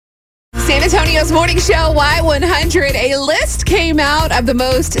San Antonio's morning show, Y100. A list came out of the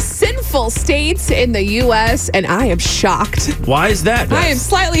most sinful states in the U.S., and I am shocked. Why is that, Beth? I am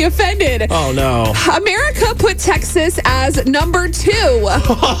slightly offended. Oh, no. America put Texas as number 2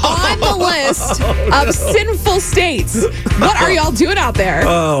 on the list of sinful states. What are y'all doing out there?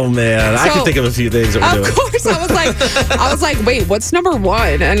 Oh, man. I can think of a few things that we're doing. Of course. I was like, wait, what's number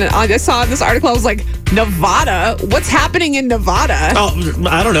 1? And I just saw in this article, I was like, Nevada? What's happening in Nevada? Oh,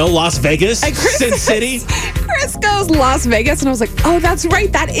 I don't know. Las Vegas? Sin City? Chris goes Las Vegas, and I was like, oh, that's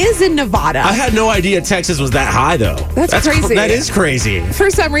right. That is in Nevada. I had no idea Texas was that high, though. That's crazy. That is crazy.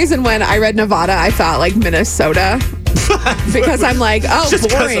 For some reason, when I read Nevada, I thought like Minnesota. Because I'm like, oh,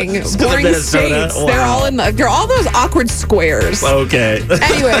 boring states. Wow. They're all those awkward squares. Okay.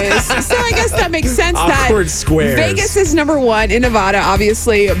 Anyways, so I guess that makes sense. Awkward squares. Vegas is number 1 in Nevada,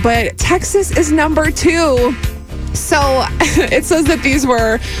 obviously, but Texas is number 2. So it says that these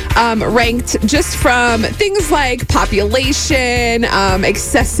were ranked just from things like population,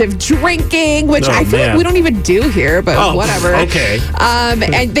 excessive drinking, which I feel like we don't even do here, but whatever. Okay.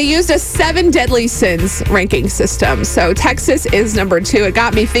 And they used a 7 deadly sins ranking system. So Texas is number 2. It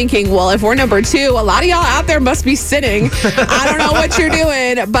got me thinking, well, if we're number 2, a lot of y'all out there must be sinning. I don't know what you're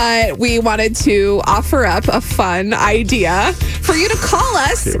doing, but we wanted to offer up a fun idea for you to call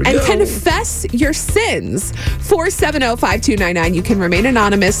us and confess your sins. 470-5299. You can remain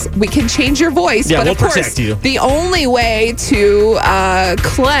anonymous. We can change your voice. Yeah, but we'll of course, protect you. The only way to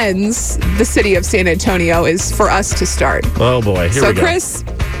cleanse the city of San Antonio is for us to start. Oh, boy. Here we go. So, Chris,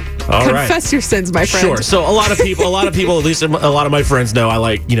 confess your sins, my friend. Sure. So a lot of people, at least a lot of my friends know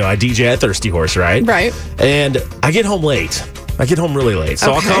I DJ at Thirsty Horse, right? Right. And I get home late. I get home really late.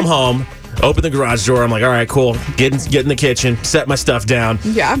 So I'll come home, open the garage door. I'm like, all right, cool. Get in the kitchen, set my stuff down.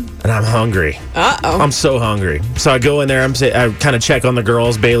 Yeah. And I'm hungry. Uh-oh. I'm so hungry. So I go in there. I kind of check on the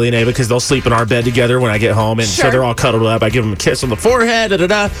girls, Bailey and Ava, because they'll sleep in our bed together when I get home. And so they're all cuddled up. I give them a kiss on the forehead.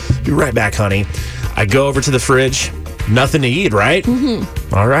 Be right back, honey. I go over to the fridge. Nothing to eat, right?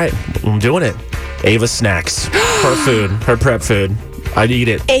 Mm-hmm. All right. I'm doing it. Ava snacks. Her food. Her prep food. I eat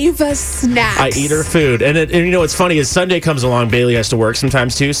it. Ava snacks. I eat her food. And you know what's funny is Sunday comes along. Bailey has to work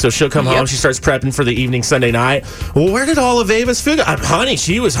sometimes too. So she'll come home. She starts prepping for the evening Sunday night. Well, where did all of Ava's food go? Honey,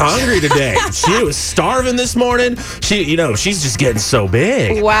 she was hungry today. She was starving this morning. She's just getting so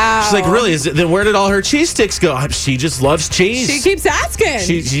big. Wow. She's like, really? Then where did all her cheese sticks go? She just loves cheese. She keeps asking.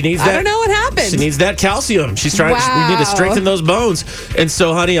 She needs that. I don't know what happened. She needs that calcium. She's trying. We need to strengthen those bones. And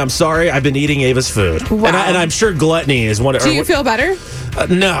so, honey, I'm sorry. I've been eating Ava's food. Wow. And I'm sure gluttony is one of. Do you feel better?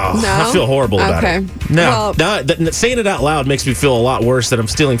 No, I feel horrible about it. No, saying it out loud makes me feel a lot worse that I'm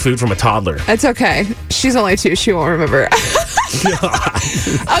stealing food from a toddler. It's okay. She's only 2. She won't remember.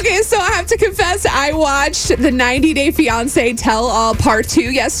 Okay, so I have to confess, I watched the 90 Day Fiancé Tell All Part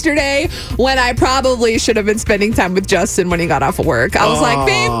 2 yesterday when I probably should have been spending time with Justin when he got off of work. I was like,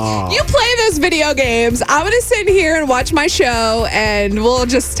 babe, you play those video games. I'm going to sit here and watch my show, and we'll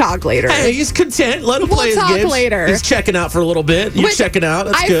just talk later. Hey, he's content. Let him play his games. We'll talk later. He's checking out for a little bit. You're checking out.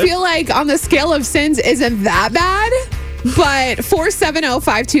 That's good. I feel like on the scale of sins isn't that bad. But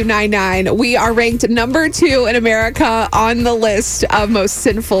 470-5299, we are ranked number 2 in America on the list of most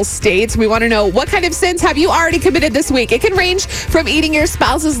sinful states. We want to know, what kind of sins have you already committed this week? It can range from eating your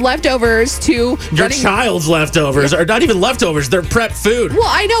spouse's leftovers to your child's leftovers, or not even leftovers, they're prep food. Well,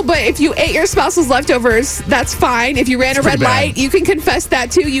 I know, but if you ate your spouse's leftovers, that's fine. If you ran a red light, you can confess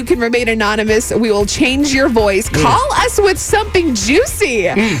that too. You can remain anonymous. We will change your voice. Call us with something juicy.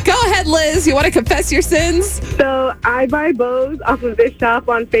 Go ahead, Liz. You want to confess your sins? So I buy bows off of this shop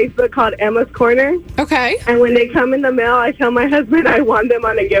on Facebook called Emma's Corner. Okay. And when they come in the mail, I tell my husband I want them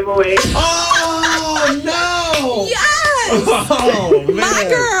on a giveaway. Oh, no! Yes! Oh, man. My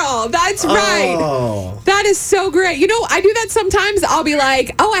girl. That's right. That is so great. I do that sometimes. I'll be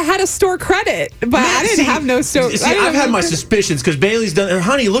like, oh, I had a store credit, but I didn't have no store. I've had my suspicions because Bailey's done.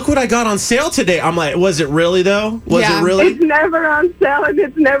 Honey, look what I got on sale today. I'm like, was it really though? Was it really? It's never on sale, and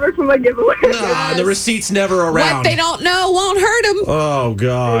it's never from a giveaway. The receipt's never around. What they don't know won't hurt them. Oh,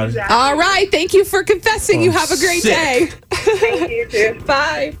 God. Exactly. All right. Thank you for confessing. You have a great day. Thank you, too.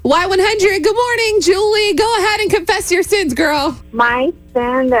 Bye. Y100, good morning, Julie. Go ahead and confess your sins, girl. My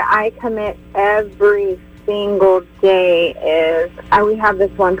sin that I commit every single day is we have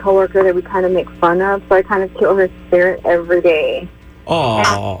this one coworker that we kind of make fun of, so I kind of kill her spirit every day.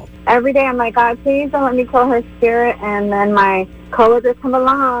 Oh. Every day I'm like, God, please don't let me kill her spirit. And then my coworkers come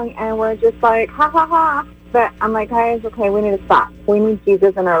along and we're just like, ha ha ha. But I'm like, guys, okay, we need to stop. We need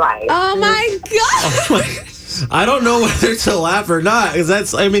Jesus in our lives. Oh my God. I don't know whether to laugh or not,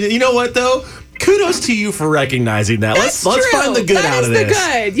 because you know what though? kudos to you for recognizing that. That's Let's true. find the good out of That is this.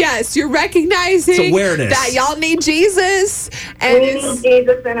 the good. Yes, you're recognizing It's awareness. that y'all need Jesus. And We need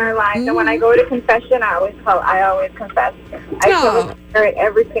Jesus in our lives. And when I go to confession, I always confess. I tell the Spirit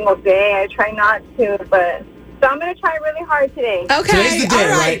every single day. I try not to, but so I'm going to try really hard today. Okay, Today's the day, all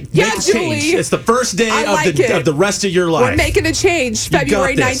right. right? Yeah, Make a Julie. change. It's the first day I like it. of the rest of your life. We're making a change, You got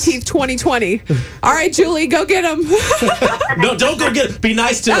February this. 19th, 2020. All right, Julie, go get him. No, don't go get it. Be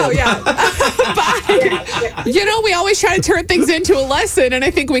nice to Oh, him. yeah. Bye. You know, we always try to turn things into a lesson, and I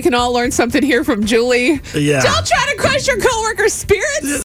think we can all learn something here from Julie. Yeah. Don't try to crush your coworkers' spirits.